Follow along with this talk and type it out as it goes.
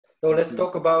So let's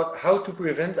talk about how to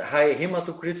prevent high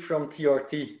hematocrit from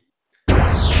TRT.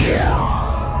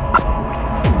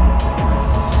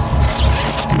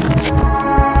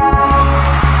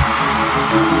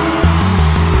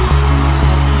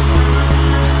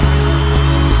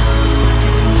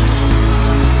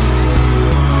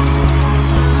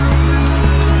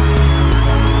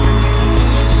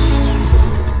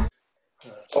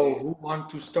 So who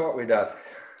wants to start with that?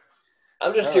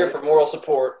 I'm just here for moral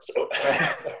support. So.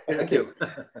 Thank you.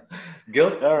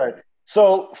 Gil? All right.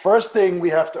 So first thing we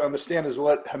have to understand is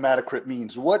what hematocrit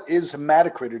means. What is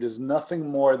hematocrit? It is nothing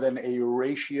more than a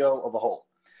ratio of a whole.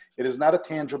 It is not a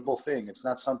tangible thing. It's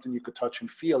not something you could touch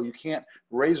and feel. You can't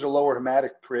raise or lower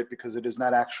hematocrit because it does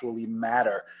not actually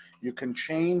matter. You can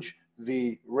change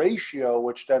the ratio,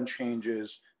 which then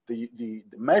changes the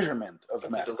measurement of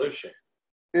hematocrit. Dilution.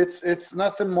 It's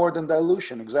nothing more than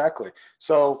dilution, exactly.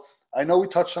 So I know we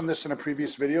touched on this in a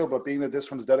previous video, but being that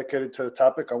this one's dedicated to the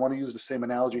topic, I want to use the same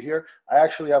analogy here. I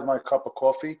actually have my cup of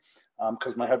coffee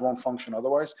because my head won't function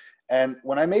otherwise. And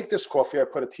when I make this coffee, I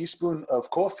put a teaspoon of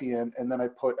coffee in, and then I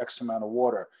put X amount of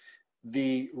water.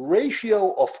 The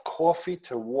ratio of coffee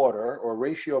to water, or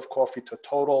ratio of coffee to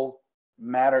total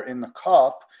matter in the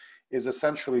cup, is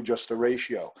essentially just a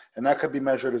ratio. And that could be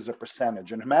measured as a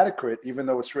percentage. And hematocrit, even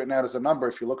though it's written out as a number,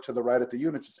 if you look to the right at the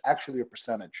units, it's actually a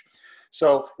percentage.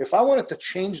 So if I wanted to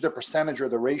change the percentage or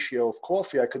the ratio of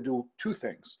coffee, I could do two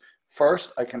things.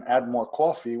 First, I can add more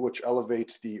coffee, which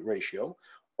elevates the ratio,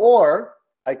 or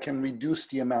I can reduce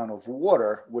the amount of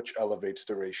water, which elevates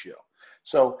the ratio.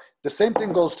 So the same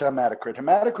thing goes to hematocrit.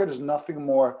 Hematocrit is nothing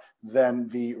more than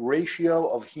the ratio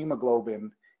of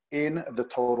hemoglobin in the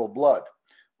total blood.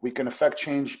 We can affect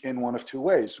change in one of two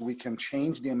ways. We can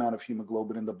change the amount of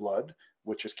hemoglobin in the blood,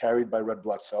 which is carried by red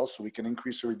blood cells, so we can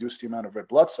increase or reduce the amount of red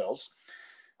blood cells,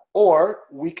 or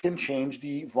we can change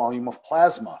the volume of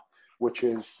plasma, which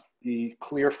is the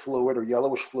clear fluid or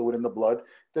yellowish fluid in the blood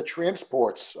that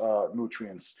transports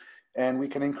nutrients. And we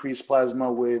can increase plasma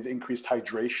with increased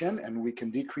hydration, and we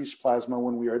can decrease plasma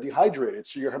when we are dehydrated.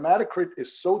 So your hematocrit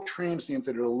is so transient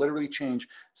that it'll literally change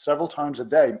several times a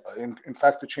day. In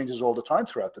fact, it changes all the time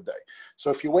throughout the day. So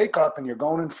if you wake up and you're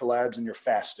going in for labs and you're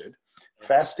fasted,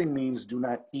 fasting means do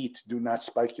not eat, do not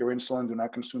spike your insulin, do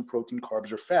not consume protein,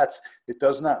 carbs, or fats. It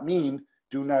does not mean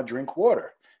do not drink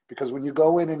water. Because when you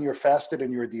go in and you're fasted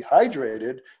and you're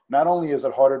dehydrated, not only is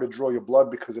it harder to draw your blood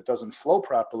because it doesn't flow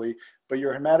properly, but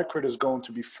your hematocrit is going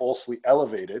to be falsely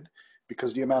elevated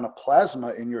because the amount of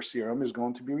plasma in your serum is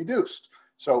going to be reduced.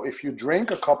 So if you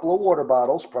drink a couple of water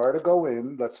bottles prior to go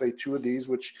in, let's say 2 of these,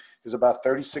 which is about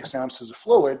 36 ounces of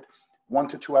fluid, 1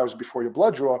 to 2 hours before your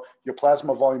blood draw, your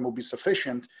plasma volume will be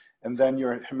sufficient, and then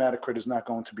your hematocrit is not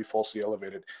going to be falsely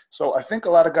elevated. So I think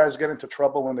a lot of guys get into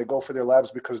trouble when they go for their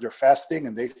labs because they're fasting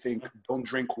and they think don't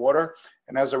drink water,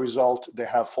 and as a result, they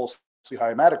have falsely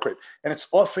high hematocrit. And it's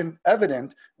often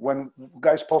evident when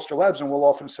guys post their labs, and we'll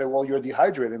often say, well, you're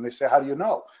dehydrated, and they say, how do you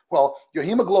know? Well, your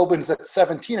hemoglobin's at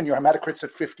 17 and your hematocrit's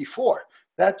at 54.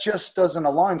 That just doesn't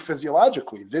align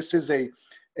physiologically. This is a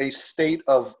state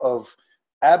of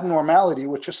abnormality,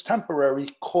 which is temporary,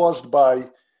 caused by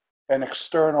an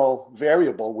external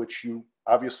variable, which you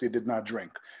obviously did not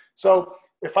drink. So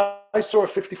if I saw a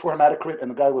 54 hematocrit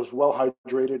and the guy was well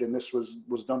hydrated and this was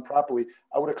done properly,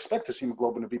 I would expect his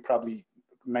hemoglobin to be probably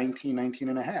 19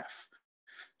 and a half.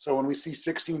 So when we see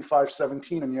 16, 5,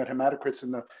 17, and yet hematocrits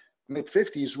in the mid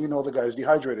 50s, we know the guy's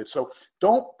dehydrated. So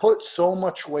don't put so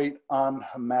much weight on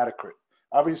hematocrit.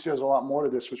 Obviously, there's a lot more to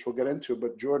this, which we'll get into,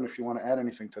 but Jordan, if you want to add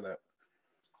anything to that.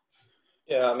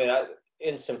 Yeah, I mean,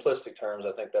 in simplistic terms,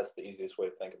 I think that's the easiest way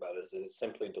to think about it, is it's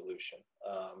simply dilution.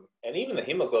 And even the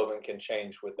hemoglobin can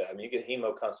change with that. I mean, you get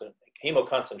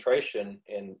hemoconcentration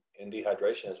in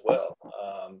dehydration as well,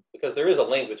 because there is a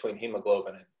link between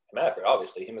hemoglobin and hematocrit.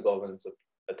 Obviously, hemoglobin is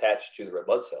attached to the red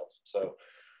blood cells. So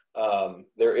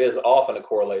there is often a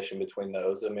correlation between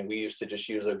those. I mean, we used to just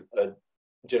use a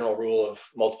general rule of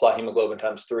multiply hemoglobin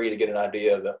times 3 to get an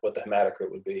idea of what the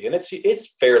hematocrit would be. And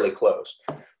it's fairly close.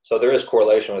 So there is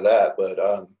correlation with that. But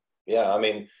yeah, I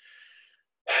mean,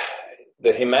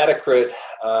 the hematocrit,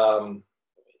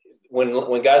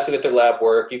 when guys look at their lab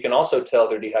work, you can also tell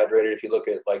they're dehydrated if you look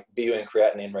at like BU and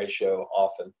creatinine ratio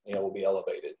often, will be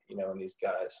elevated, in these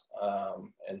guys.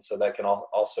 And so that can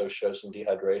also show some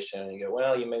dehydration. And you go,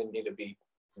 well, you may need to be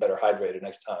better hydrated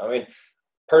next time. I mean,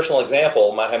 personal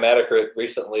example, my hematocrit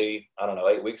recently,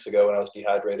 8 weeks ago when I was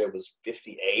dehydrated was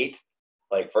 58.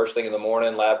 Like first thing in the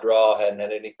morning, lab draw, hadn't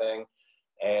had anything.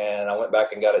 And I went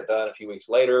back and got it done a few weeks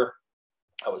later.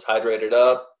 I was hydrated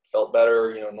up, felt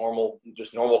better, normal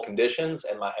conditions.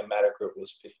 And my hematocrit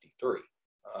was 53.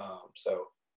 So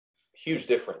huge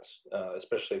difference,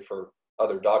 especially for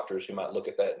other doctors who might look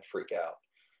at that and freak out.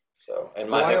 So, and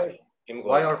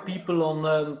why are people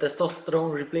on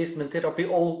testosterone replacement therapy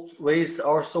always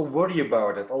are so worried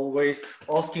about it? Always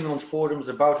asking on forums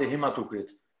about the hematocrit.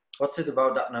 What's it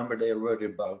about that number they're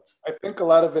worried about? I think a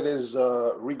lot of it is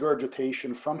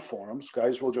regurgitation from forums.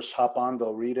 Guys will just hop on,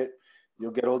 they'll read it.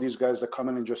 You'll get all these guys that come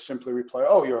in and just simply reply,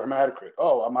 oh, your hematocrit.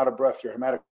 Oh, I'm out of breath. Your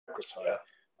hematocrit's high.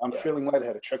 I'm feeling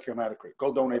lightheaded. Check your hematocrit.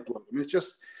 Go donate blood. I mean,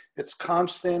 it's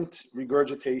constant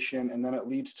regurgitation, and then it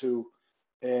leads to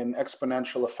an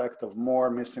exponential effect of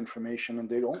more misinformation, and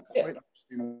they don't quite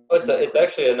understand. It's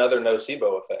actually another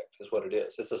nocebo effect is what it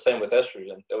is. It's the same with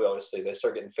estrogen that we always see. They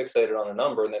start getting fixated on a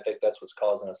number, and they think that's what's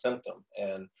causing a symptom.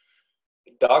 And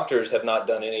doctors have not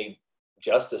done any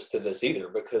justice to this either,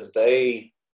 because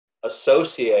they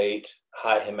associate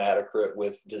high hematocrit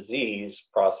with disease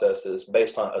processes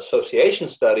based on association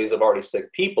studies of already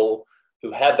sick people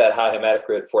who had that high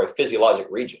hematocrit for a physiologic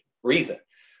reason.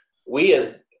 We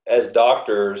as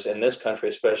doctors in this country,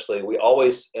 especially, we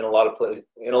always, in a lot of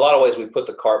ways, we put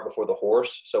the cart before the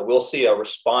horse. So we'll see a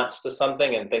response to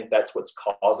something and think that's what's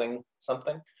causing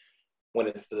something, when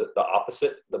it's the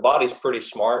opposite. The body's pretty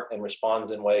smart and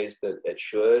responds in ways that it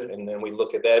should. And then we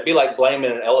look at that. It'd be like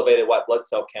blaming an elevated white blood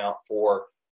cell count for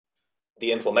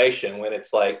the inflammation, when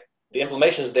it's like the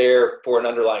inflammation is there for an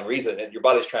underlying reason and your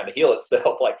body's trying to heal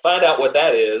itself. Like, find out what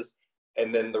that is,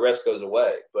 and then the rest goes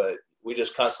away. But we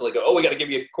just constantly go, oh, we got to give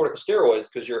you corticosteroids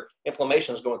because your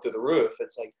inflammation is going through the roof.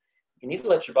 It's like, you need to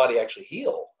let your body actually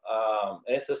heal.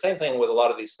 And it's the same thing with a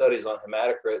lot of these studies on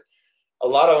hematocrit. A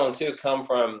lot of them too come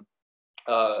from,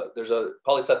 there's a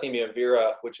polycythemia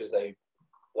vera, which is a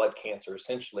blood cancer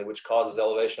essentially, which causes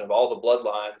elevation of all the blood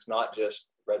lines, not just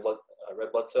red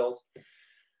blood cells.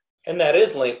 And that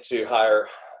is linked to higher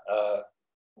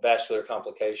vascular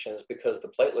complications because the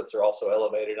platelets are also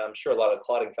elevated. I'm sure a lot of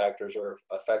clotting factors are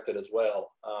affected as well.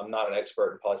 I'm not an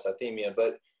expert in polycythemia,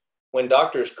 but when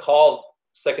doctors call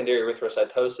secondary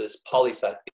erythrocytosis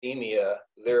polycythemia,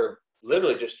 they're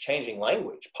literally just changing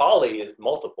language. Poly is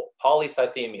multiple.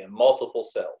 Polycythemia, multiple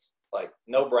cells. Like,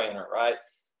 no brainer, right?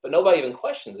 But nobody even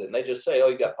questions it. And they just say, oh,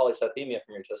 you got polycythemia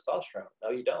from your testosterone. No,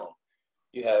 you don't.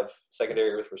 You have secondary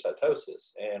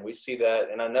erythrocytosis. And we see that.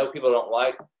 And I know people don't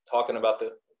like talking about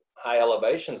the high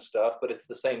elevation stuff, but it's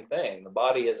the same thing. The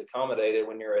body is accommodated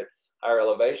when you're at higher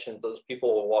elevations. Those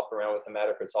people will walk around with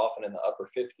hematocrits often in the upper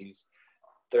 50s.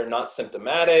 They're not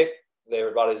symptomatic.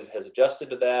 Their body has adjusted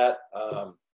to that.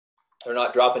 They're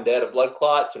not dropping dead of blood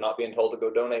clots. They're not being told to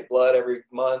go donate blood every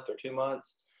month or 2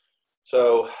 months.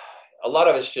 So a lot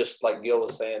of it's just, like Gil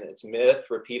was saying, it's myth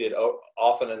repeated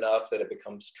often enough that it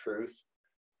becomes truth.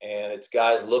 And it's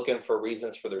guys looking for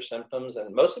reasons for their symptoms.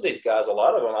 And most of these guys, a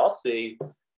lot of them I'll see,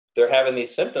 they're having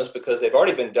these symptoms because they've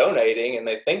already been donating, and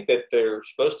they think that they're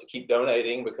supposed to keep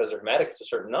donating because their hematocrit's a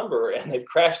certain number, and they've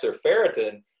crashed their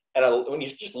ferritin. And when you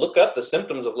just look up the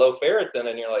symptoms of low ferritin,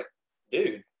 and you're like,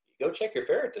 dude, go check your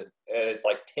ferritin. And it's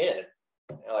like 10.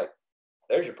 And you're like,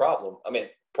 there's your problem. I mean,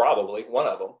 probably one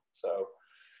of them. So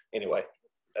anyway,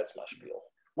 that's my spiel.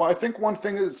 Well, I think one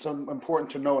thing is important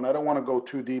to know, and I don't want to go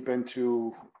too deep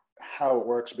into how it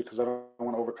works because I don't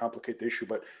want to overcomplicate the issue,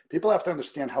 but people have to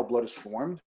understand how blood is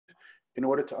formed in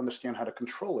order to understand how to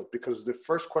control it. Because the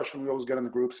first question we always get in the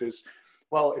groups is,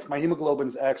 well, if my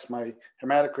hemoglobin's X, my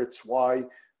hematocrit's Y,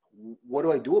 what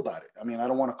do I do about it? I mean, I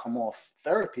don't want to come off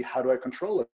therapy. How do I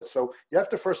control it? So you have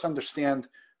to first understand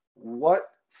what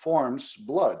forms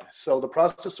blood. So the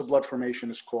process of blood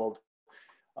formation is called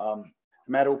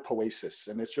hematopoiesis,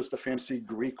 and it's just a fancy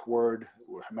Greek word.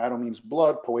 Hemato means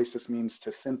blood, poiesis means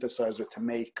to synthesize or to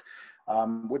make,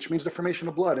 which means the formation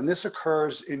of blood. And this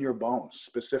occurs in your bones,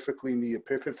 specifically in the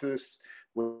epiphysis,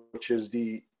 which is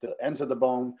the ends of the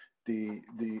bone. The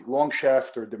long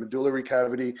shaft or the medullary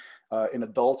cavity in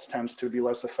adults tends to be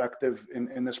less effective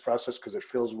in this process because it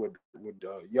fills with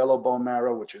yellow bone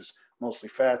marrow, which is mostly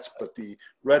fats, but the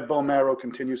red bone marrow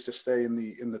continues to stay in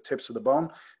the tips of the bone,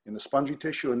 in the spongy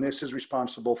tissue, and this is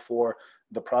responsible for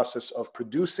the process of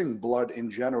producing blood in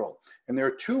general. And there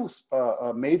are two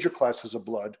major classes of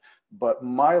blood, but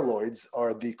myeloids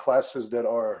are the classes that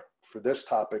are, for this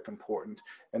topic, important,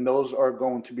 and those are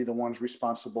going to be the ones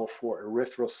responsible for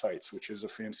erythrocytes, which is a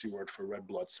fancy word for red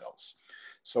blood cells.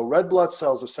 So red blood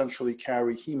cells essentially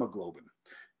carry hemoglobin.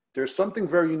 There's something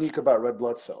very unique about red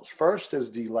blood cells. First is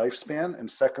the lifespan, and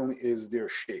secondly is their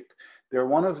shape. They're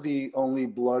one of the only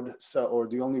blood cell, or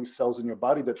the only cells in your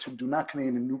body that do not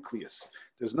contain a nucleus.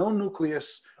 There's no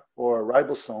nucleus or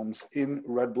ribosomes in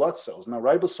red blood cells. Now,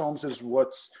 ribosomes is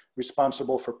what's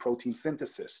responsible for protein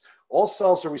synthesis. All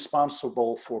cells are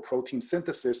responsible for protein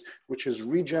synthesis, which is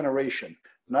regeneration,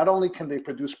 not only can they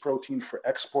produce protein for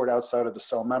export outside of the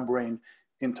cell membrane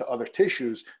into other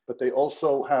tissues, but they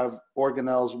also have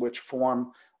organelles which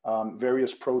form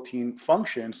various protein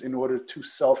functions in order to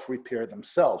self-repair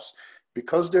themselves.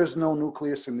 Because there's no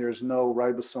nucleus and there's no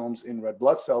ribosomes in red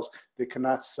blood cells, they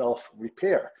cannot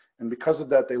self-repair. And because of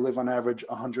that, they live on average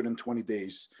 120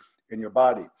 days in your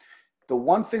body. The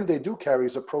one thing they do carry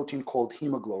is a protein called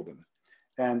hemoglobin.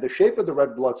 And the shape of the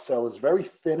red blood cell is very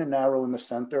thin and narrow in the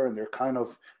center, and they're kind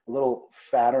of a little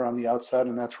fatter on the outside,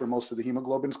 and that's where most of the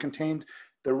hemoglobin is contained.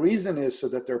 The reason is so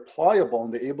that they're pliable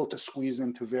and they're able to squeeze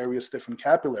into various different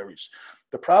capillaries.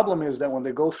 The problem is that when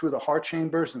they go through the heart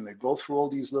chambers and they go through all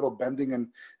these little bending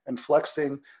and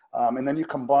flexing, and then you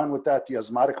combine with that the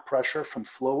osmotic pressure from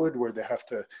fluid where they have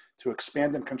to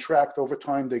expand and contract, over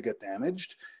time they get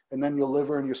damaged. And then your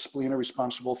liver and your spleen are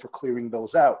responsible for clearing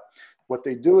those out. What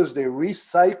they do is they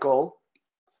recycle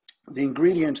the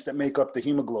ingredients that make up the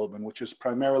hemoglobin, which is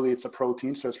primarily, it's a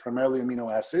protein, so it's primarily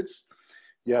amino acids.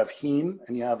 You have heme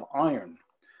and you have iron.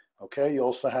 Okay, you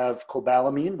also have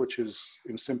cobalamin, which is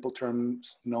in simple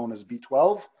terms known as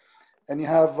B12. And you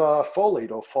have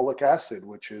folate or folic acid,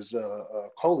 which is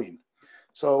choline.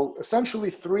 So essentially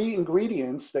 3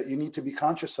 ingredients that you need to be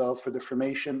conscious of for the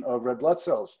formation of red blood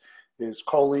cells is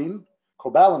choline,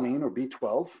 cobalamin or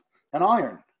B12, and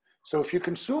iron. So if you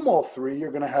consume all 3,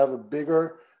 you're going to have a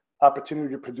bigger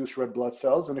opportunity to produce red blood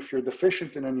cells. And if you're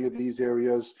deficient in any of these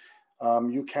areas,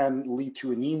 you can lead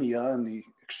to anemia in the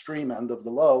extreme end of the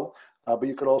low, but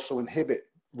you could also inhibit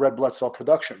red blood cell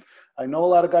production. I know a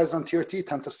lot of guys on TRT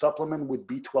tend to supplement with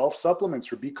B12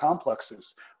 supplements or B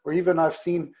complexes, or even I've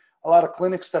seen a lot of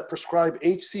clinics that prescribe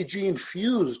HCG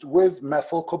infused with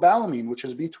methylcobalamin, which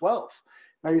is B12.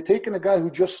 Now you're taking a guy who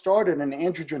just started an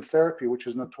androgen therapy, which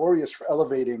is notorious for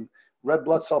elevating red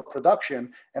blood cell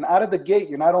production, and out of the gate,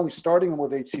 you're not only starting him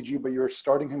with HCG, but you're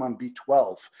starting him on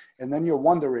B12. And then you're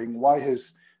wondering why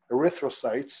his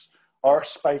erythrocytes are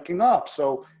spiking up.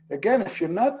 So again, if you're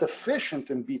not deficient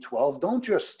in B12, don't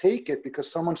just take it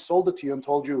because someone sold it to you and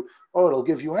told you, oh, it'll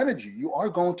give you energy. You are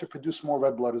going to produce more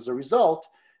red blood as a result.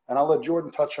 And I'll let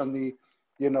Jordan touch on the,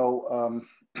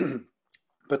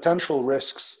 potential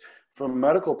risks from a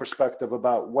medical perspective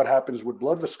about what happens with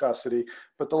blood viscosity.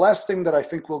 But the last thing that I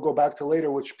think we'll go back to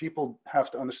later, which people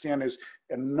have to understand, is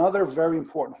another very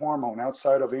important hormone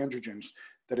outside of androgens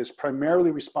that is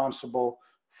primarily responsible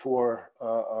for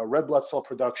red blood cell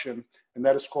production, and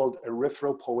that is called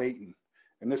erythropoietin.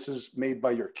 And this is made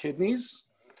by your kidneys.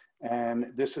 And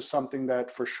this is something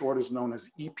that for short is known as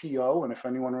EPO. And if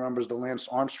anyone remembers the Lance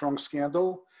Armstrong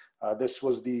scandal, this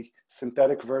was the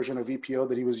synthetic version of EPO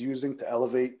that he was using to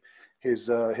elevate his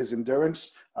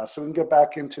endurance. So we can get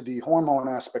back into the hormone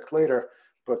aspect later.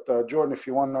 But Jordan, if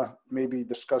you want to maybe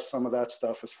discuss some of that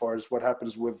stuff as far as what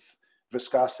happens with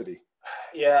viscosity.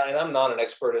 Yeah, and I'm not an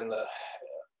expert in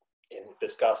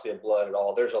viscosity of blood at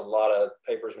all. There's a lot of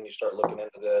papers when you start looking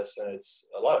into this, and it's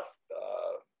a lot of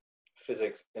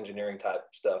physics, engineering type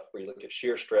stuff where you look at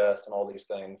shear stress and all these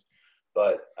things.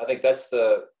 But I think that's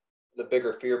the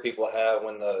bigger fear people have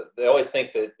when they always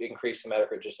think that increased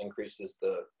hematocrit just increases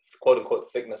the quote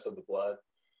unquote thickness of the blood,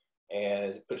 and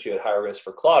it puts you at higher risk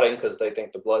for clotting because they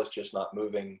think the blood's just not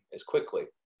moving as quickly.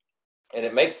 And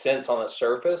it makes sense on the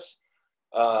surface,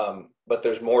 but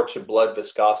there's more to blood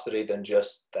viscosity than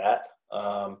just that.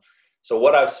 So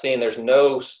what I've seen, there's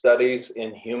no studies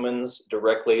in humans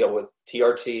directly with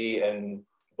TRT and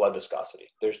blood viscosity.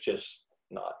 There's just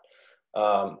not.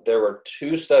 There were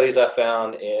 2 studies I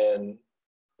found in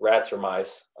rats or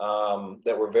mice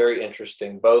that were very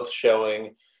interesting, both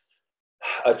showing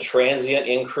a transient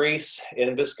increase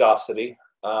in viscosity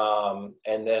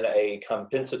and then a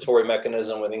compensatory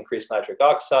mechanism with increased nitric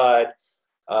oxide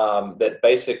that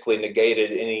basically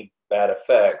negated any bad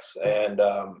effects. And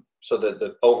so that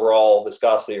the overall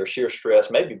viscosity or shear stress,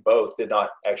 maybe both, did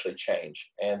not actually change.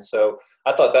 And so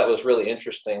I thought that was really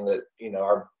interesting that,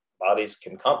 our bodies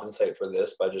can compensate for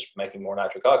this by just making more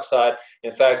nitric oxide.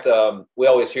 In fact, we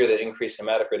always hear that increased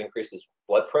hematocrit increases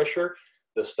blood pressure.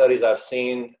 The studies I've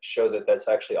seen show that that's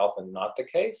actually often not the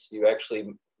case. You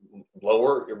actually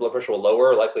your blood pressure will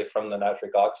lower, likely from the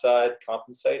nitric oxide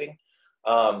compensating.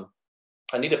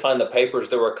 I need to find the papers.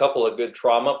 There were a couple of good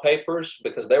trauma papers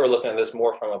because they were looking at this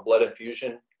more from a blood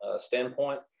infusion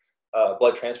standpoint,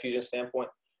 blood transfusion standpoint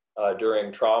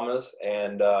during traumas.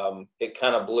 And it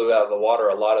kind of blew out of the water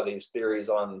a lot of these theories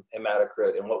on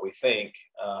hematocrit and what we think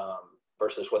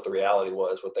versus what the reality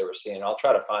was, what they were seeing. I'll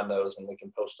try to find those and we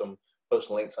can post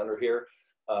links under here.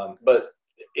 But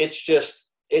it's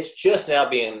just now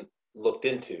being looked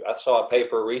into. I saw a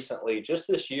paper recently, just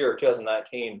this year,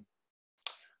 2019,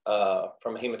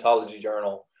 from a hematology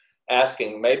journal,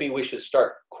 asking, maybe we should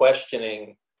start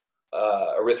questioning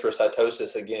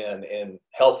erythrocytosis again in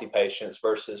healthy patients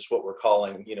versus what we're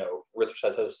calling,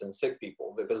 erythrocytosis in sick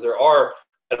people, because there are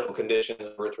medical conditions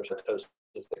of erythrocytosis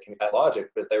that can be pathologic,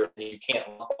 but you can't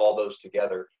lump all those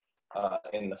together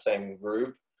in the same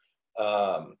group.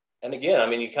 And again, I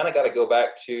mean, you kind of got to go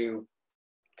back to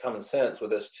common sense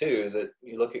with this too, that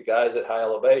you look at guys at high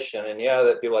elevation and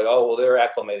that people are like, oh, well, they're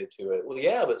acclimated to it. Well,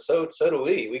 yeah, but so do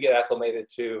we. We get acclimated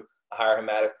to a higher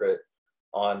hematocrit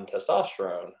on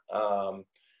testosterone.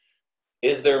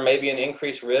 Is there maybe an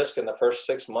increased risk in the first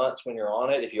 6 months when you're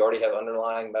on it if you already have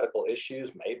underlying medical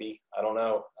issues? Maybe. I don't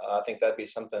know. I think that'd be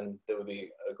something that would be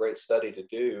a great study to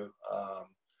do.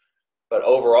 But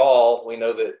overall, we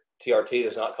know that TRT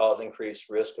does not cause increased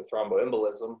risk of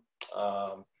thromboembolism.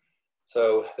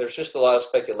 So there's just a lot of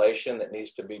speculation that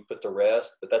needs to be put to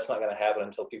rest, but that's not going to happen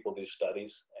until people do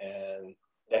studies, and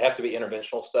they have to be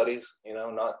interventional studies,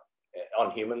 not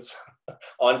on humans,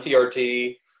 on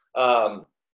TRT.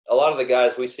 A lot of the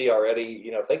guys we see already,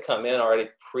 if they come in already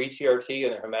pre-TRT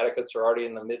and their hematocrits are already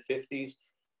in the mid-50s,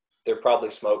 they're probably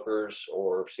smokers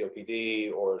or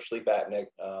COPD or sleep apnea,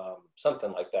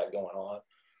 something like that going on.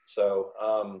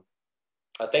 So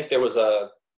I think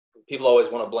people always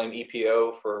want to blame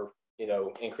EPO for,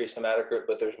 increased hematocrit,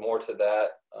 but there's more to that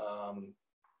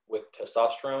with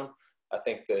testosterone. I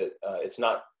think that it's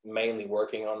not mainly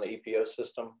working on the EPO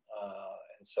system.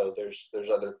 And so there's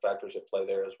other factors at play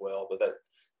there as well, but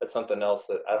that's something else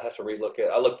that I'd have to relook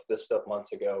at. I looked at this stuff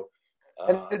months ago.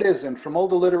 And it is, and from all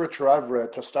the literature I've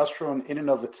read, testosterone in and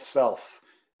of itself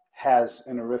has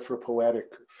an erythropoietic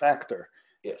factor.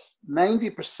 Yes.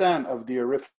 90% of the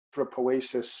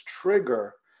erythropoiesis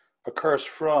trigger occurs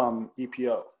from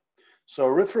EPO. So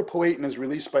erythropoietin is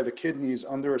released by the kidneys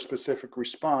under a specific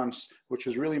response, which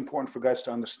is really important for guys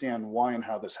to understand why and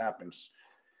how this happens.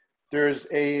 There's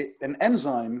an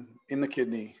enzyme in the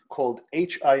kidney called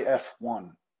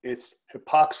HIF1. It's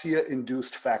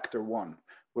hypoxia-induced factor 1.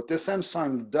 What this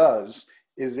enzyme does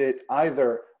is it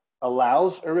either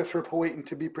allows erythropoietin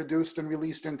to be produced and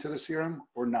released into the serum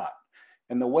or not.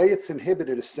 And the way it's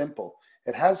inhibited is simple.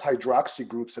 It has hydroxy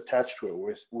groups attached to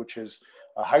it, which is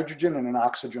a hydrogen and an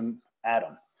oxygen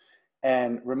atom.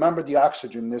 And remember the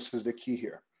oxygen, this is the key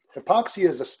here. Hypoxia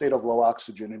is a state of low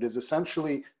oxygen. It is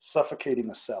essentially suffocating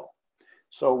a cell.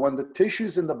 So when the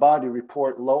tissues in the body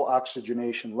report low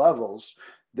oxygenation levels,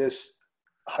 this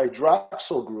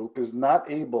hydroxyl group is not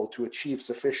able to achieve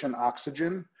sufficient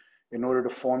oxygen in order to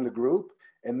form the group.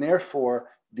 And therefore,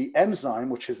 the enzyme,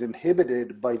 which is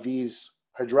inhibited by these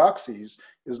hydroxys,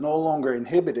 is no longer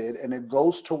inhibited, and it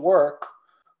goes to work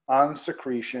on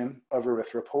secretion of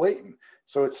erythropoietin.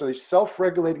 So it's a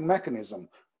self-regulating mechanism.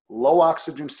 Low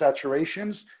oxygen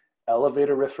saturations elevate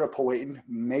erythropoietin,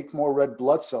 make more red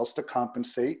blood cells to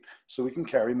compensate so we can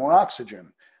carry more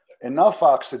oxygen. Enough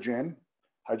oxygen,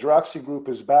 hydroxy group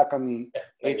is back on the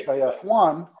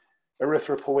HIF1,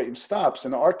 erythropoietin stops.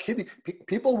 And our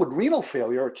people with renal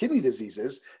failure or kidney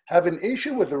diseases have an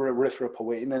issue with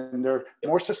erythropoietin, and they're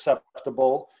more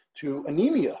susceptible to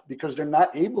anemia because they're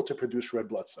not able to produce red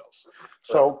blood cells.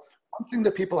 So one thing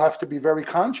that people have to be very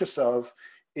conscious of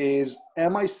is,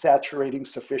 am I saturating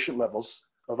sufficient levels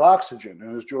of oxygen?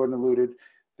 And as Jordan alluded,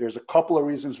 there's a couple of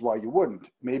reasons why you wouldn't.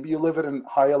 Maybe you live at a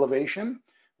high elevation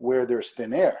where there's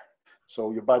thin air.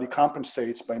 So your body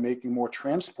compensates by making more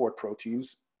transport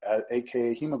proteins,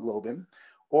 aka hemoglobin.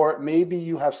 Or maybe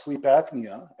you have sleep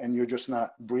apnea and you're just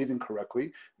not breathing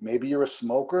correctly. Maybe you're a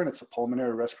smoker and it's a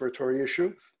pulmonary respiratory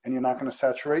issue and you're not going to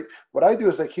saturate. What I do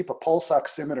is I keep a pulse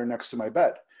oximeter next to my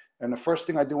bed. And the first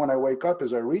thing I do when I wake up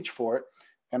is I reach for it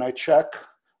and I check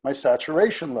my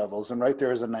saturation levels. And right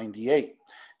there is a 98.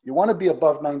 You want to be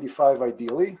above 95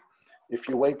 ideally. If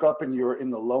you wake up and you're in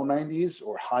the low 90s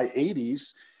or high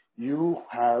 80s, you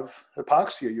have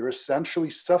hypoxia. You're essentially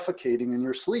suffocating in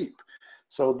your sleep.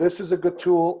 So this is a good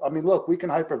tool. I mean, look, we can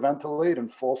hyperventilate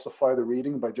and falsify the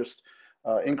reading by just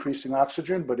increasing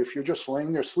oxygen. But if you're just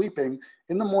laying there sleeping,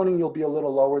 in the morning, you'll be a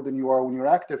little lower than you are when you're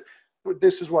active. But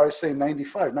this is why I say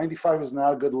 95. 95 is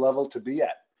not a good level to be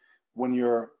at when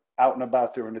you're out and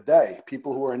about during the day.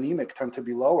 People who are anemic tend to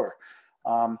be lower.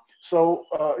 So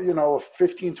a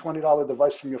 $15, $20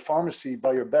 device from your pharmacy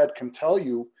by your bed can tell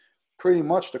you pretty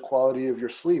much the quality of your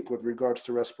sleep with regards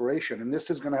to respiration. And this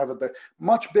is going to have a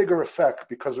much bigger effect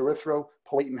because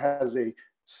erythropoietin has a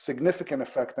significant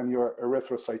effect on your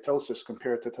erythrocytosis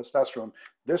compared to testosterone.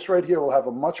 This right here will have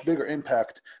a much bigger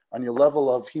impact on your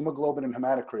level of hemoglobin and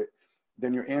hematocrit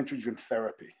than your androgen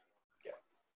therapy.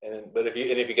 Yeah, but if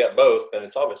you get both, then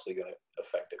it's obviously going to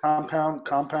affect it.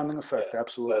 Compounding effect, yeah.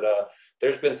 Absolutely. But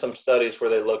there's been some studies where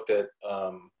they looked at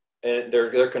and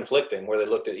they're conflicting, where they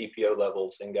looked at EPO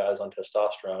levels in guys on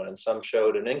testosterone, and some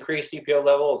showed an increased EPO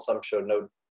level, and some showed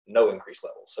no increased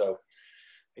level. So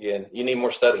again, you need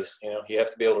more studies. You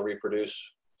have to be able to reproduce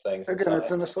things. Again,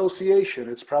 it's an association.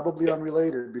 It's probably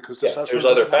unrelated because there's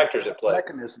other factors at play.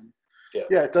 Mechanism.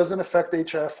 Yeah, it doesn't affect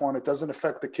HIF1. It doesn't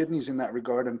affect the kidneys in that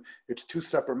regard, and it's two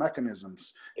separate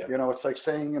mechanisms. It's like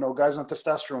saying, guys on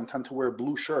testosterone tend to wear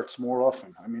blue shirts more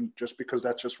often. I mean, just because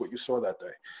that's just what you saw that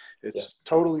day. It's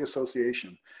totally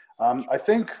association. I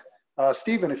think,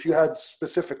 Stephen, if you had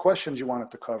specific questions you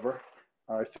wanted to cover,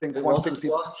 I think one thing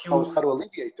people know is how to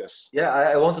alleviate this. Yeah,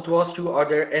 I wanted to ask you, are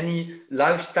there any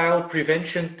lifestyle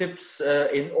prevention tips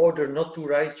in order not to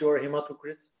rise your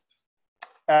hematocrit?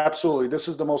 Absolutely. This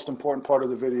is the most important part of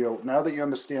the video. Now that you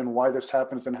understand why this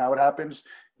happens and how it happens,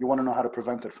 you want to know how to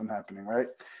prevent it from happening, right?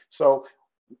 So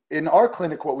in our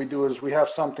clinic, what we do is we have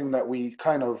something that we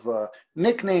kind of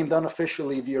nicknamed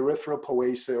unofficially the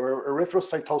erythropoiesis or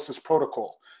erythrocytosis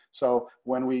protocol. So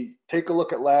when we take a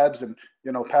look at labs and,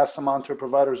 pass them on to a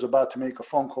provider who's about to make a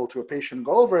phone call to a patient and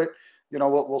go over it,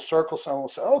 we'll circle some, we'll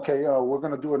say, okay, we're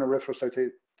going to do an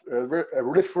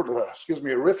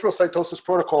erythrocytosis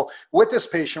protocol with this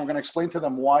patient. We're going to explain to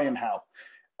them why and how.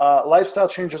 Lifestyle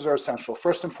changes are essential.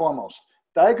 First and foremost,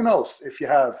 diagnose if you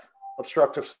have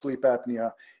obstructive sleep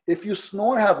apnea. If you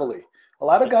snore heavily, a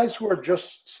lot of guys who are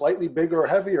just slightly bigger or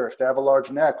heavier, if they have a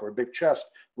large neck or a big chest,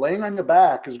 laying on your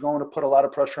back is going to put a lot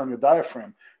of pressure on your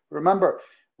diaphragm. Remember,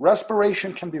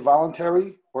 respiration can be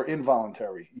voluntary or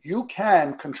involuntary. You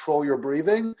can control your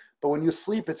breathing, but when you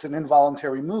sleep, it's an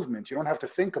involuntary movement. You don't have to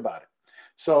think about it.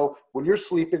 So when you're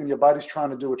sleeping and your body's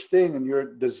trying to do its thing and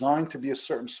you're designed to be a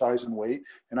certain size and weight,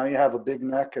 and now you have a big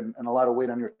neck and a lot of weight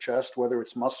on your chest, whether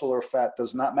it's muscle or fat,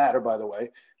 does not matter, by the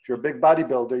way. If you're a big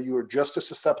bodybuilder, you are just as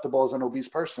susceptible as an obese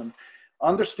person.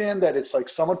 Understand that it's like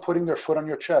someone putting their foot on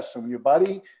your chest, and when your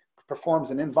body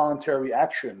performs an involuntary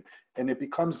action and it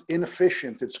becomes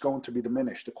inefficient, it's going to be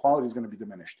diminished. The quality is going to be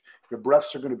diminished. Your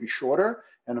breaths are going to be shorter,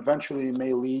 and eventually it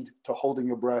may lead to holding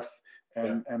your breath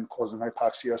and causing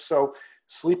hypoxia. So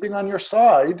sleeping on your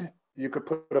side, you could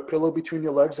put a pillow between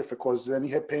your legs if it causes any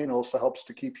hip pain. It also helps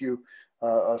to keep you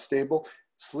stable.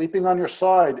 Sleeping on your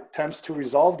side tends to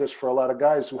resolve this for a lot of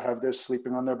guys who have this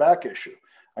sleeping on their back issue.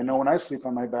 I know when I sleep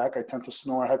on my back, I tend to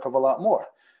snore a heck of a lot more.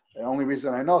 The only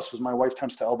reason I know is because my wife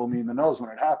tends to elbow me in the nose when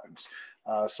it happens.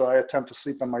 So I attempt to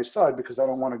sleep on my side because I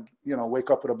don't want to, wake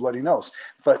up with a bloody nose.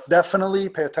 But definitely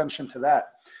pay attention to that.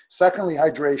 Secondly,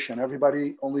 hydration.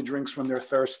 Everybody only drinks when they're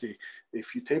thirsty.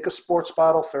 If you take a sports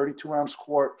bottle, 32-ounce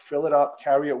quart, fill it up,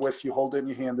 carry it with you, hold it in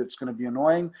your hand, it's going to be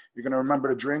annoying. You're going to remember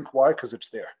to drink. Why? Because it's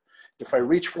there. If I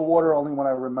reach for water only when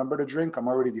I remember to drink, I'm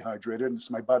already dehydrated, and it's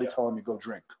my body telling me go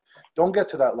drink. Don't get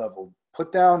to that level.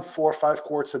 Put down 4 or 5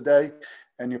 quarts a day,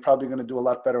 and you're probably going to do a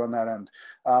lot better on that end.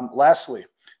 Lastly,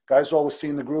 guys always see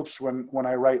in the groups when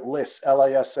I write LISS,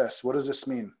 L-I-S-S. What does this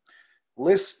mean?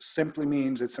 LISS simply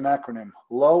means, it's an acronym,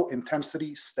 low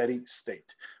intensity steady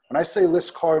state. When I say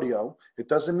LISS cardio, it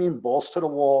doesn't mean balls to the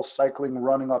wall, cycling,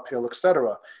 running uphill,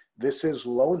 etc. This is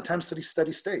low intensity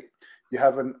steady state. You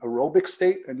have an aerobic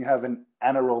state and you have an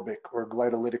anaerobic or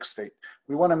glycolytic state.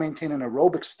 We want to maintain an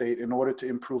aerobic state in order to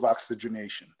improve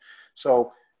oxygenation.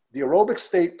 So the aerobic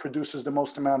state produces the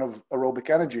most amount of aerobic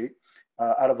energy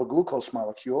out of a glucose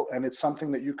molecule, and it's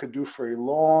something that you could do for a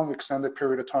long, extended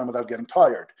period of time without getting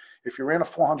tired. If you ran a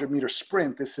 400-meter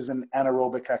sprint, this is an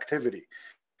anaerobic activity.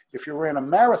 If you ran a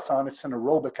marathon, it's an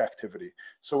aerobic activity.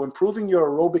 So improving your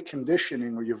aerobic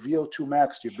conditioning or your VO2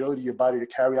 max, the ability of your body to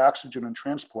carry oxygen and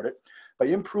transport it, by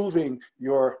improving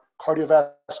your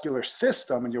cardiovascular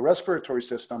system and your respiratory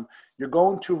system, you're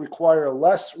going to require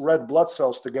less red blood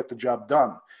cells to get the job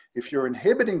done. If you're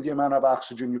inhibiting the amount of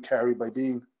oxygen you carry by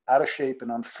being out of shape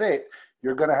and unfit,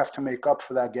 you're going to have to make up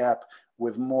for that gap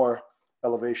with more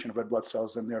elevation of red blood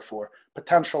cells and therefore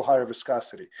potential higher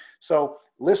viscosity. So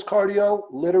LISS cardio,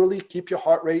 literally keep your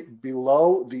heart rate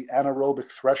below the anaerobic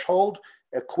threshold.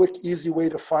 A quick, easy way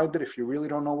to find it if you really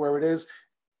don't know where it is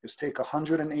take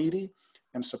 180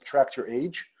 and subtract your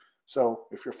age. So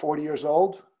if you're 40 years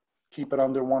old, keep it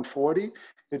under 140.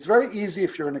 It's very easy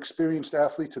if you're an experienced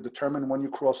athlete to determine when you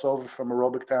cross over from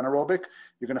aerobic to anaerobic.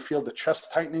 You're going to feel the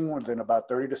chest tightening within about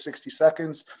 30 to 60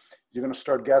 seconds. You're going to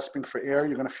start gasping for air.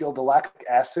 You're going to feel the lactic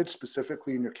acid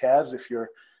specifically in your calves if you're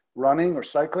running or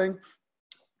cycling.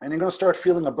 And you're going to start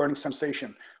feeling a burning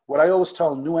sensation. What I always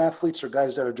tell new athletes or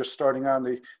guys that are just starting on,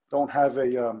 they don't have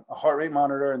a heart rate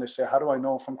monitor and they say, how do I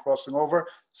know if I'm crossing over?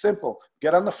 Simple.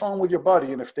 Get on the phone with your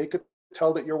buddy, and if they could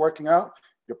tell that you're working out,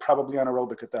 you're probably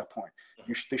anaerobic at that point.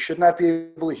 They should not be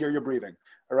able to hear your breathing.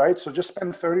 All right. So just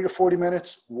spend 30 to 40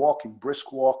 minutes walking,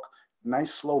 brisk walk,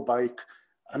 nice slow bike.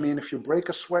 I mean, if you break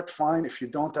a sweat, fine. If you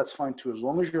don't, that's fine too. As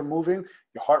long as you're moving,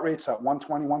 your heart rate's at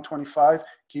 120, 125,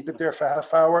 keep it there for a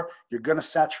half hour, you're going to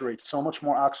saturate so much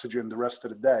more oxygen the rest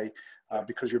of the day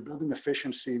because you're building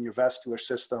efficiency in your vascular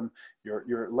system.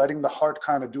 You're letting the heart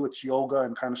kind of do its yoga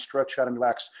and kind of stretch out and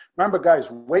relax. Remember, guys,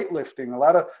 weightlifting, a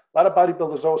lot of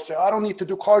bodybuilders always say, I don't need to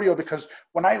do cardio because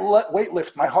when I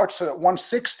weightlift, my heart's at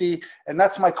 160 and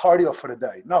that's my cardio for the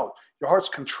day. No, your heart's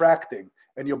contracting.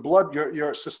 And your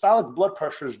systolic blood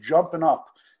pressure is jumping up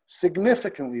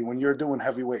significantly when you're doing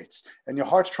heavy weights. And your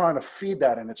heart's trying to feed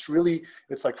that. And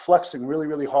it's like flexing really,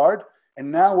 really hard.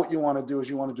 And now what you want to do is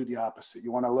you want to do the opposite.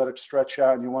 You want to let it stretch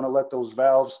out and you want to let those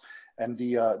valves and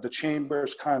the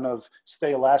chambers kind of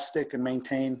stay elastic and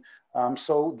maintain.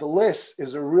 So the LISS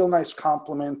is a real nice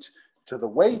complement to the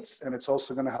weights. And it's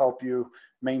also going to help you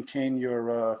maintain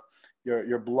your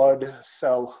blood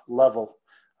cell level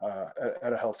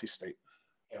at a healthy state.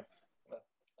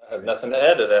 I have nothing to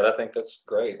add to that. I think that's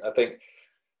great. I think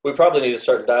we probably need to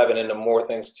start diving into more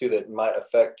things too that might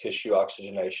affect tissue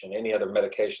oxygenation, any other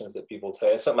medications that people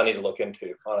take. It's something I need to look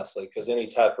into, honestly, because any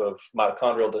type of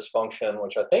mitochondrial dysfunction,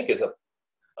 which I think is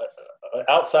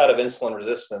outside of insulin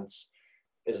resistance,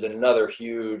 is another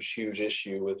huge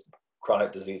issue with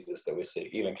chronic diseases that we see,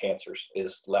 even cancers,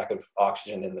 is lack of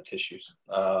oxygen in the tissues.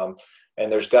 And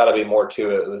there's got to be more to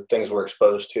it, the things we're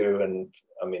exposed to. And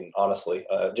I mean, honestly,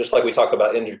 just like we talked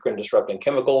about endocrine disrupting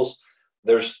chemicals,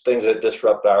 there's things that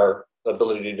disrupt our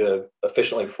ability to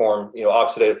efficiently perform,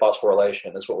 oxidative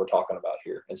phosphorylation. That's what we're talking about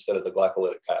here, instead of the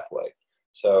glycolytic pathway.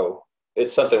 So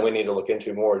it's something we need to look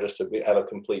into more, just to have a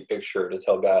complete picture to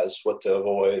tell guys what to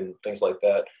avoid and things like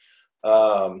that.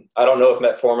 I don't know if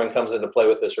metformin comes into play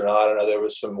with this or not. I know there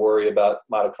was some worry about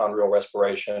mitochondrial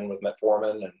respiration with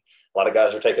metformin, and a lot of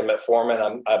guys are taking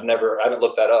metformin. I haven't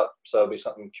looked that up, so it'd be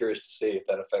something curious to see if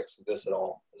that affects this at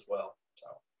all as well. So,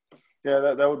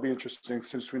 yeah, that would be interesting,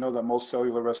 since we know that most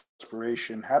cellular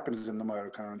respiration happens in the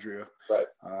mitochondria. Right.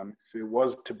 If it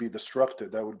was to be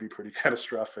disrupted, that would be pretty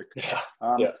catastrophic.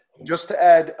 Yeah. Just to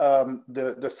add,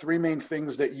 the three main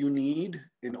things that you need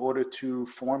in order to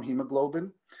form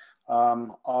hemoglobin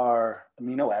are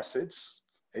amino acids,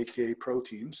 aka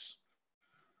proteins,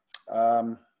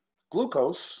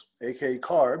 glucose, aka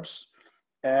carbs,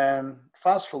 and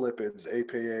phospholipids,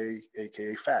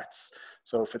 aka fats.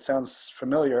 So if it sounds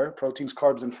familiar, proteins,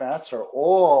 carbs, and fats are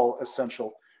all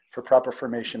essential for proper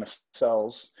formation of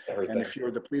cells. Everything. And if you're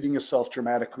depleting yourself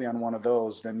dramatically on one of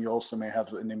those, then you also may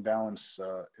have an imbalance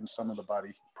in some of the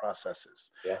body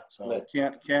processes. Yeah. So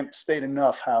can't state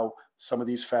enough how some of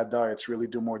these fat diets really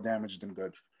do more damage than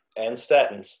good. And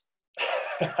statins.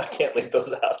 I can't leave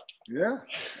those out. Yeah,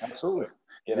 absolutely.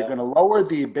 You're going to lower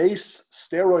the base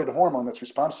steroid hormone that's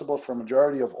responsible for a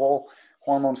majority of all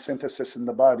hormone synthesis in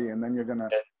the body, and then you're going to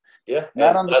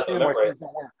not understand why things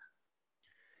don't work.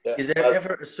 Yeah. Is there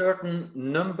ever a certain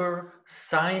number,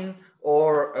 sign,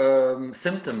 or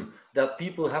symptom that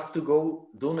people have to go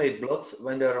donate blood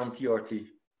when they're on TRT?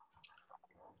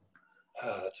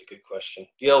 That's a good question.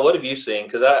 What have you seen?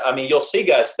 Because I mean, you'll see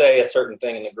guys say a certain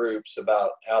thing in the groups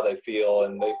about how they feel,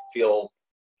 and they feel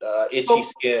itchy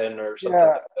skin or something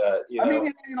like that. I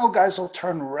mean, guys will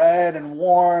turn red and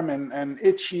warm and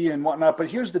itchy and whatnot. But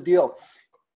here's the deal.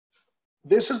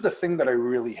 This is the thing that I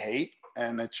really hate,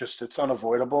 and it's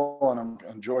unavoidable.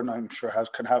 And Jordan, I'm sure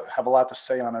can have a lot to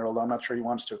say on it, although I'm not sure he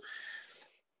wants to.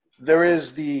 There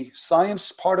is the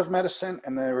science part of medicine,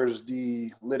 and there is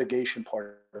the litigation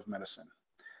part of medicine.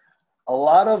 A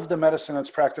lot of the medicine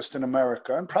that's practiced in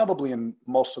America, and probably in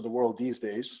most of the world these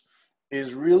days,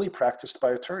 is really practiced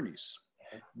by attorneys.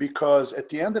 Because at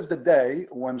the end of the day,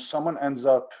 when someone ends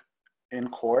up in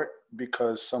court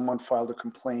because someone filed a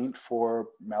complaint for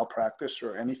malpractice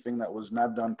or anything that was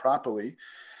not done properly,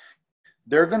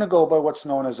 they're going to go by what's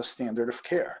known as a standard of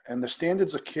care. And the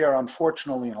standards of care,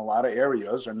 unfortunately, in a lot of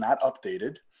areas are not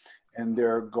updated, and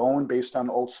they're going based on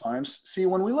old science. See,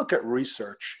 when we look at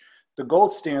research, the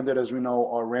gold standard, as we know,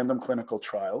 are random clinical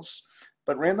trials.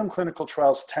 But random clinical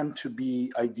trials tend to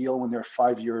be ideal when they're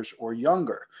 5 years or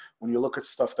younger. When you look at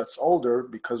stuff that's older,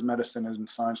 because medicine and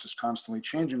science is constantly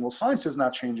changing, well, science is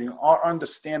not changing. Our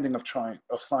understanding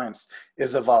of science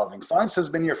is evolving. Science has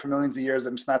been here for millions of years,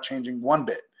 and it's not changing one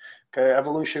bit. Okay,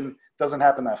 evolution doesn't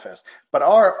happen that fast. But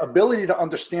our ability to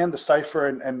understand, decipher,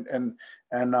 and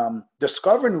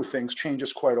discover new things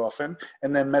changes quite often.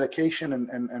 And then medication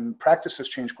and practices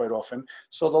change quite often.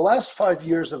 So the last 5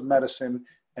 years of medicine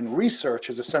and research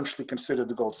is essentially considered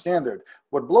the gold standard.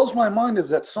 What blows my mind is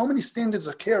that so many standards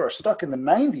of care are stuck in the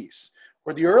 90s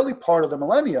or the early part of the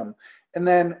millennium. And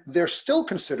then they're still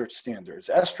considered standards.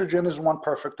 Estrogen is one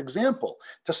perfect example.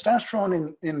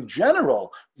 Testosterone in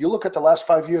general, you look at the last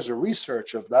 5 years of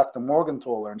research of Dr.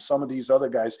 Morgenthaler and some of these other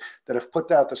guys that have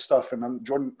put out the stuff, and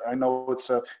Jordan, I know it's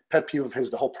a pet peeve of his,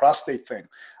 the whole prostate thing.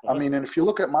 I mean, and if you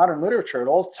look at modern literature, it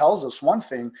all tells us one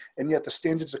thing, and yet the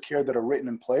standards of care that are written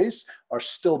in place are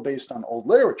still based on old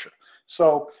literature.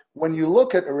 So when you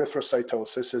look at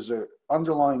erythrocytosis as an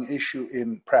underlying issue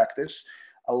in practice,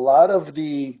 a lot of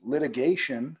the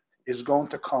litigation is going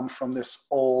to come from this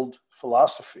old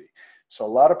philosophy. So a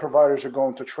lot of providers are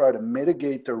going to try to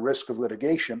mitigate the risk of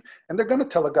litigation, and they're going to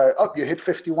tell a guy, oh, you hit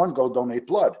 51, go donate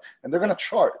blood. And they're going to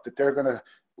chart that they're going to,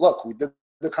 look, we did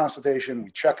the consultation,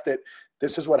 we checked it,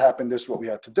 this is what happened, this is what we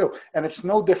had to do. And it's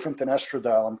no different than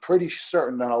estradiol. I'm pretty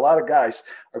certain that a lot of guys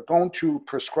are going to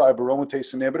prescribe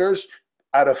aromatase inhibitors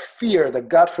out of fear that,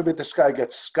 God forbid, this guy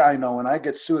gets skyno and I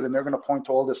get sued, and they're going to point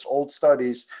to all this old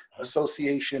studies,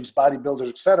 associations, bodybuilders,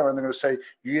 et cetera, and they're going to say,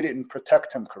 you didn't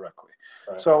protect him correctly.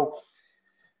 Right. So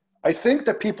I think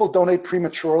that people donate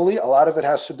prematurely. A lot of it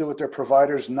has to do with their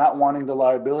providers not wanting the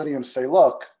liability and say,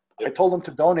 look, I told him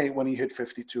to donate when he hit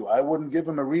 52. I wouldn't give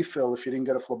him a refill if he didn't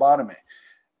get a phlebotomy.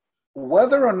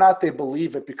 Whether or not they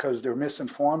believe it because they're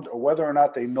misinformed, or whether or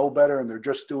not they know better and they're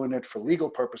just doing it for legal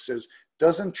purposes,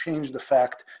 doesn't change the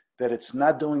fact that it's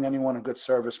not doing anyone a good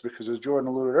service, because as Jordan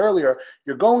alluded earlier,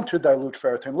 you're going to dilute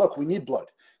ferritin. Look, we need blood.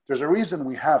 There's a reason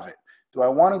we have it. Do I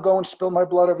want to go and spill my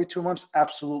blood every 2 months?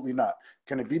 Absolutely not.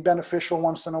 Can it be beneficial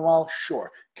once in a while?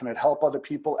 Sure. Can it help other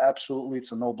people? Absolutely.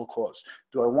 It's a noble cause.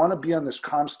 Do I want to be on this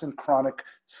constant chronic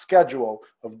schedule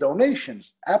of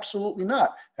donations? Absolutely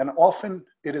not. And often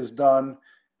it is done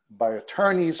by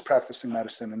attorneys practicing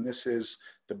medicine, and this is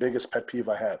the biggest pet peeve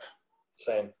I have.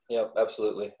 Same. Yep,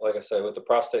 absolutely. Like I say, with the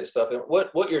prostate stuff, and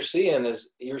what you're seeing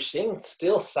is you're seeing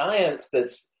still science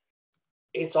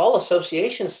it's all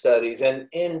association studies,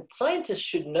 and scientists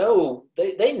should know,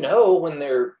 they know when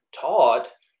they're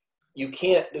taught you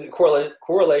can't,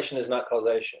 correlation is not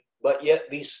causation, but yet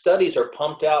these studies are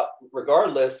pumped out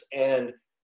regardless, and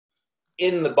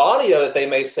in the body of it they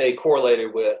may say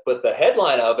correlated with, but the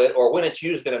headline of it, or when it's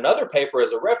used in another paper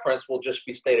as a reference, will just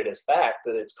be stated as fact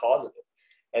that it's causative,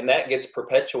 and that gets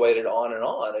perpetuated on,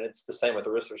 and it's the same with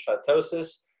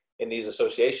erythrocytosis. In these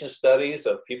association studies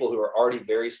of people who are already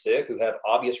very sick, who have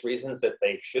obvious reasons that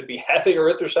they should be having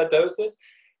erythrocytosis.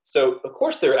 So of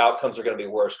course their outcomes are going to be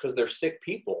worse because they're sick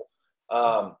people.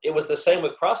 It was the same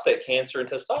with prostate cancer and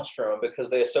testosterone, because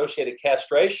they associated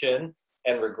castration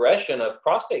and regression of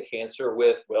prostate cancer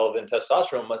with, well, then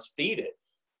testosterone must feed it.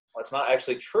 Well, it's not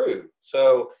actually true.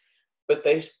 So, but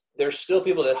there's still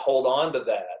people that hold on to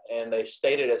that, and they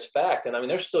state it as fact. And I mean,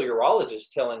 there's still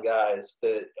urologists telling guys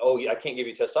that, oh, I can't give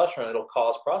you testosterone, it'll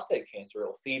cause prostate cancer,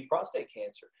 it'll feed prostate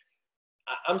cancer.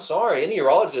 I'm sorry, any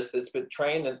urologist that's been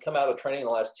trained and come out of training in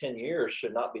the last 10 years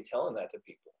should not be telling that to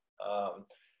people.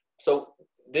 So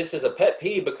this is a pet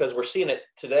peeve because we're seeing it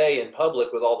today in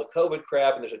public with all the COVID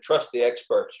crap, and there's a trust the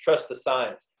experts, trust the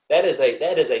science. That is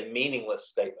a meaningless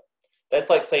statement. That's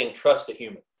like saying trust a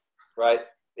human, right?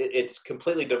 It's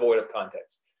completely devoid of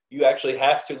context. You actually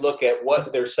have to look at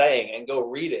what they're saying and go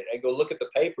read it and go look at the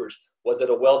papers. Was it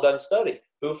a well-done study?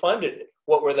 Who funded it?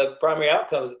 What were the primary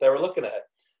outcomes that they were looking at?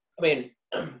 I mean,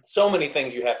 so many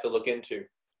things you have to look into.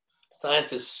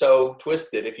 Science is so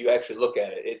twisted if you actually look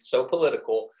at it. It's so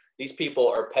political. These people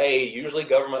are paid, usually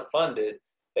government funded.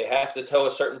 They have to toe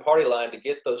a certain party line to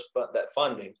get that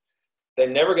funding. They're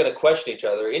never going to question each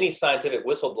other. Any scientific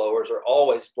whistleblowers are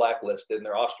always blacklisted and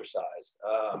they're ostracized.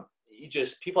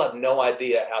 People have no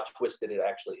idea how twisted it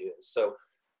actually is. So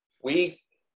we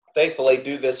thankfully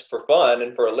do this for fun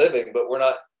and for a living, but we're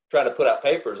not trying to put out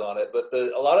papers on it. But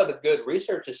a lot of the good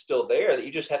research is still there, that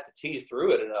you just have to tease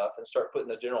through it enough and start putting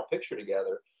the general picture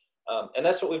together. And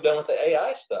that's what we've done with the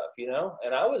AI stuff,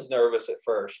 and I was nervous at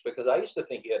first because I used to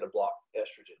think you had to block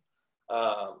estrogen.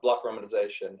 Block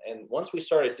aromatization. And once we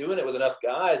started doing it with enough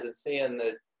guys and seeing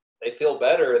that they feel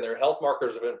better and their health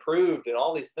markers have improved and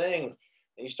all these things,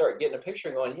 and you start getting a picture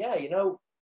and going, yeah,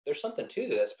 there's something to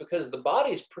this, because the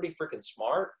body's pretty freaking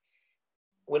smart.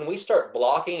 When we start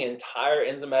blocking entire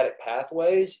enzymatic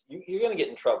pathways, you're going to get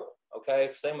in trouble. Okay.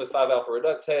 Same with 5-alpha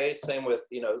reductase, same with,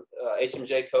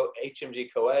 HMG-CoA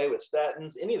with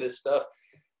statins, any of this stuff.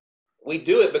 We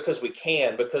do it because we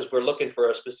can, because we're looking for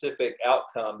a specific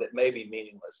outcome that may be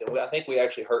meaningless. And I think we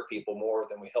actually hurt people more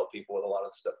than we help people with a lot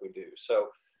of the stuff we do. So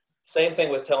same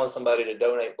thing with telling somebody to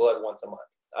donate blood once a month.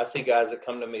 I see guys that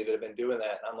come to me that have been doing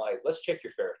that, and I'm like, let's check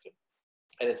your ferritin.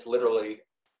 And it's literally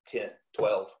 10,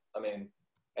 12.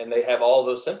 And they have all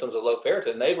those symptoms of low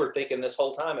ferritin. They were thinking this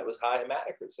whole time it was high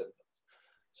hematocrit symptoms.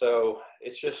 So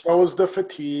it's just. So is the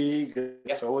fatigue.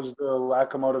 Yeah. So is the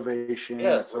lack of motivation.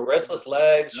 Yeah, So restless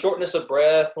legs, shortness of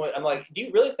breath. I'm like, do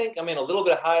you really think, I mean, a little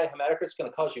bit of high hematocrit is going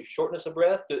to cause you shortness of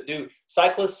breath? Do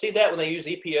cyclists see that when they use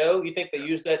EPO? You think they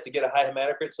use that to get a high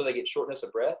hematocrit so they get shortness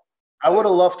of breath? I would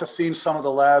have loved to seen some of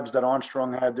the labs that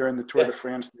Armstrong had during the Tour Yeah. de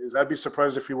France days. I'd be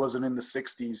surprised if he wasn't in the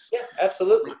 60s. Yeah,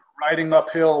 absolutely. Riding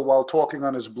uphill while talking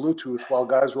on his Bluetooth while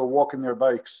guys were walking their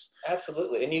bikes.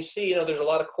 Absolutely. And you see, there's a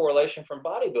lot of correlation from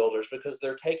bodybuilders because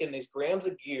they're taking these grams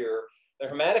of gear,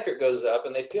 their hematocrit goes up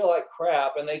and they feel like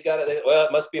crap and well,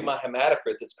 it must be my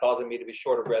hematocrit that's causing me to be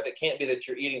short of breath. It can't be that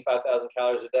you're eating 5,000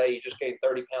 calories a day, you just gained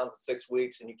 30 pounds in 6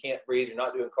 weeks and you can't breathe, you're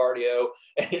not doing cardio,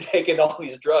 and you're taking all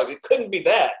these drugs. It couldn't be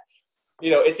that.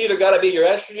 It's either got to be your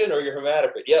estrogen or your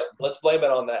hematocrit. Yep, let's blame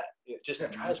it on that. It just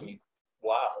drives me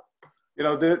wild.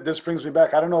 This brings me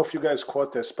back. I don't know if you guys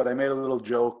caught this, but I made a little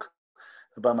joke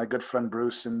about my good friend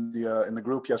Bruce in the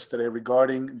group yesterday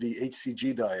regarding the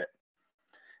HCG diet.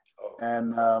 Oh.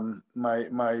 And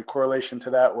my correlation to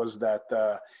that was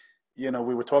that,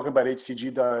 we were talking about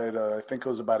HCG diet, I think it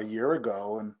was about a year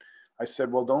ago. And I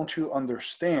said, well, don't you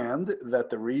understand that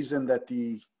the reason that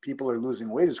the people are losing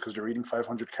weight is because they're eating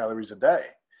 500 calories a day?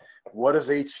 What does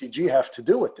HCG have to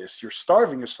do with this? You're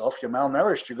starving yourself. You're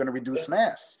malnourished. You're going to reduce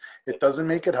mass. It doesn't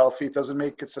make it healthy. It doesn't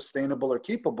make it sustainable or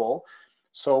keepable.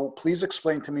 So please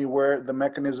explain to me where the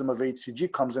mechanism of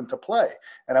HCG comes into play.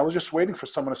 And I was just waiting for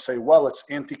someone to say, well, it's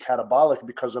anti-catabolic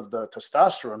because of the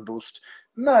testosterone boost.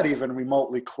 Not even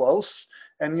remotely close.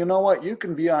 And you know what? You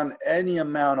can be on any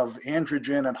amount of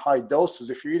androgen and high doses.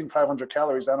 If you're eating 500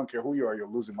 calories, I don't care who you are, you're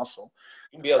losing muscle.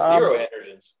 You can be on zero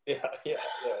androgens. Yeah.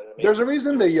 There's a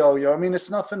reason they yo-yo. I mean, it's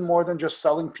nothing more than just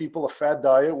selling people a fad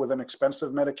diet with an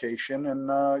expensive medication and,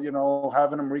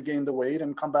 having them regain the weight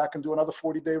and come back and do another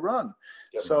 40-day run.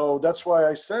 Yep. So that's why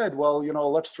I said, well,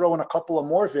 let's throw in a couple of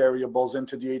more variables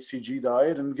into the HCG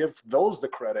diet and give those the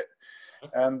credit.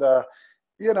 And,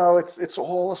 it's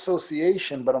all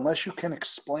association, but unless you can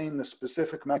explain the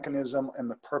specific mechanism and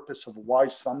the purpose of why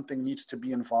something needs to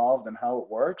be involved and how it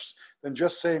works, then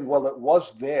just saying, well, it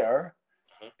was there,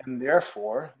 and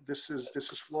therefore this is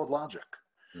flawed logic.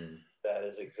 That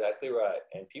is exactly right.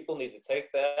 And people need to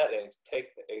take that and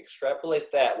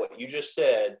extrapolate that, what you just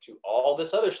said, to all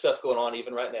this other stuff going on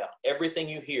even right now. Everything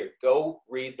you hear, go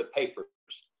read the papers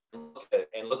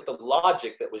and look at the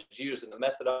logic that was used in the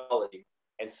methodology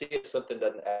and see if something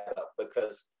doesn't add up,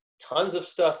 because tons of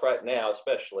stuff right now,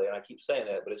 especially, and I keep saying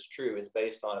that, but it's true, is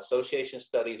based on association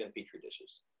studies and Petri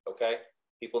dishes, okay?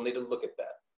 People need to look at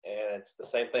that. And it's the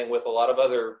same thing with a lot of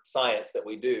other science that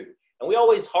we do. And we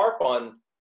always harp on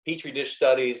Petri dish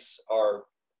studies are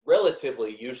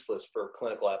relatively useless for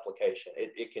clinical application.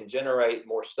 It can generate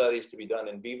more studies to be done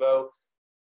in vivo.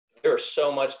 There's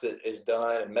so much that is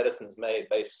done and medicine's made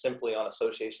based simply on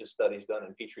association studies done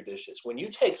in Petri dishes. When you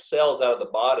take cells out of the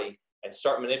body and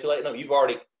start manipulating them, you've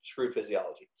already screwed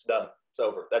physiology. It's done. It's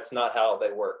over. That's not how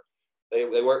they work. They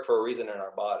work for a reason in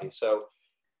our body. So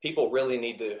people really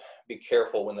need to be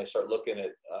careful when they start looking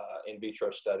at in vitro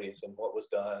studies and what was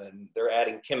done. And they're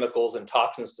adding chemicals and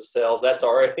toxins to cells. That's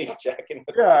already jacking.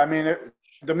 Yeah, I mean,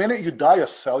 the minute you die a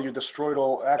cell, you destroyed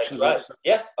all actions. That's right.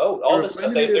 Yeah. Oh, all this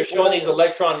stuff. They're showing these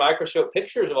electron microscope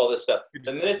pictures of all this stuff.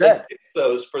 The minute they fix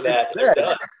those for that, they're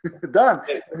done. Done.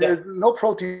 No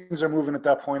proteins are moving at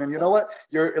that point. And you know what?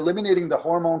 You're eliminating the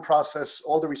hormone process,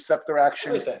 all the receptor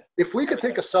actions. Everything. If we could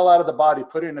take a cell out of the body,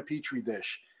 put it in a Petri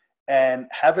dish, and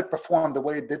have it perform the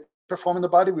way it did perform in the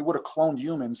body, we would have cloned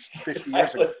humans 50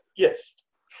 years ago. Yes,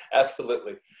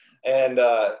 absolutely. And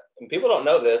people don't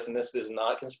know this, and this is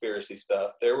not conspiracy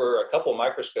stuff. There were a couple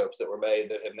microscopes that were made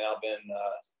that have now been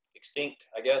extinct,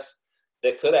 I guess,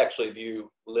 that could actually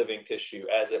view living tissue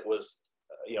as it was,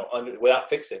 without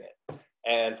fixing it.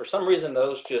 And for some reason,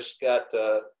 those just got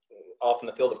off in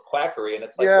the field of quackery, and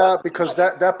it's like, yeah, because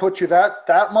that puts you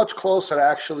that much closer to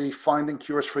actually finding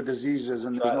cures for diseases,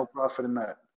 and there's no profit in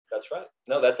that. That's right.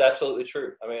 No, that's absolutely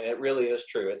true. I mean, it really is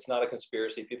true. It's not a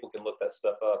conspiracy. People can look that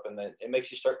stuff up, and then it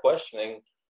makes you start questioning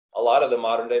a lot of the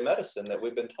modern day medicine that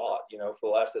we've been taught, for the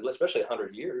last, especially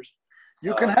 100 years.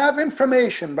 You can have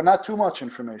information, but not too much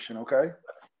information, okay?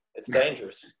 It's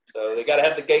dangerous. So they got to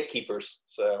have the gatekeepers.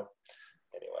 So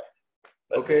anyway.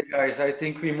 Okay, guys, I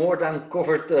think we more than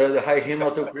covered the high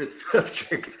hematocrit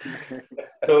subject.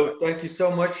 So thank you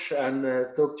so much, and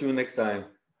talk to you next time.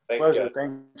 Thanks, Pleasure. guys.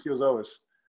 Thank you as always.